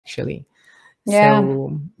actually. Yeah.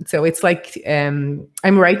 So it's like I'm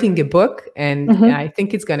writing a book, and I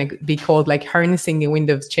think it's going to be called like Harnessing the Wind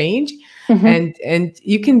of Change. And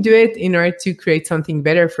you can do it in order to create something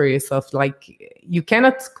better for yourself. Like, you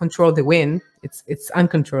cannot control the wind; it's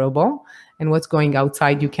uncontrollable, and what's going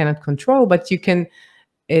outside you cannot control. But you can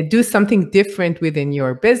do something different within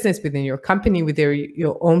your business, within your company, within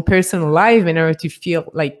your own personal life, in order to feel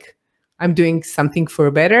like I'm doing something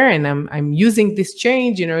for better, and I'm using this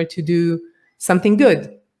change in order to do something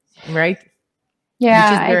good, right?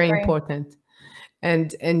 Yeah, which is very I agree. important.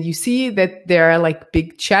 And you see that there are like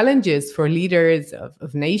big challenges for leaders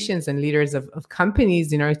of nations and leaders of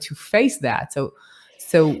companies in order to face that.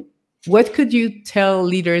 So what could you tell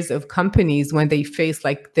leaders of companies when they face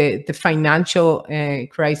like the financial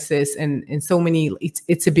crisis, and so many,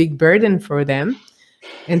 it's a big burden for them,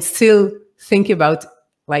 and still think about,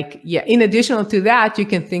 like, yeah, in addition to that, you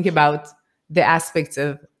can think about the aspects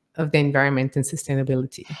of the environment and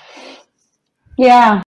sustainability. Yeah,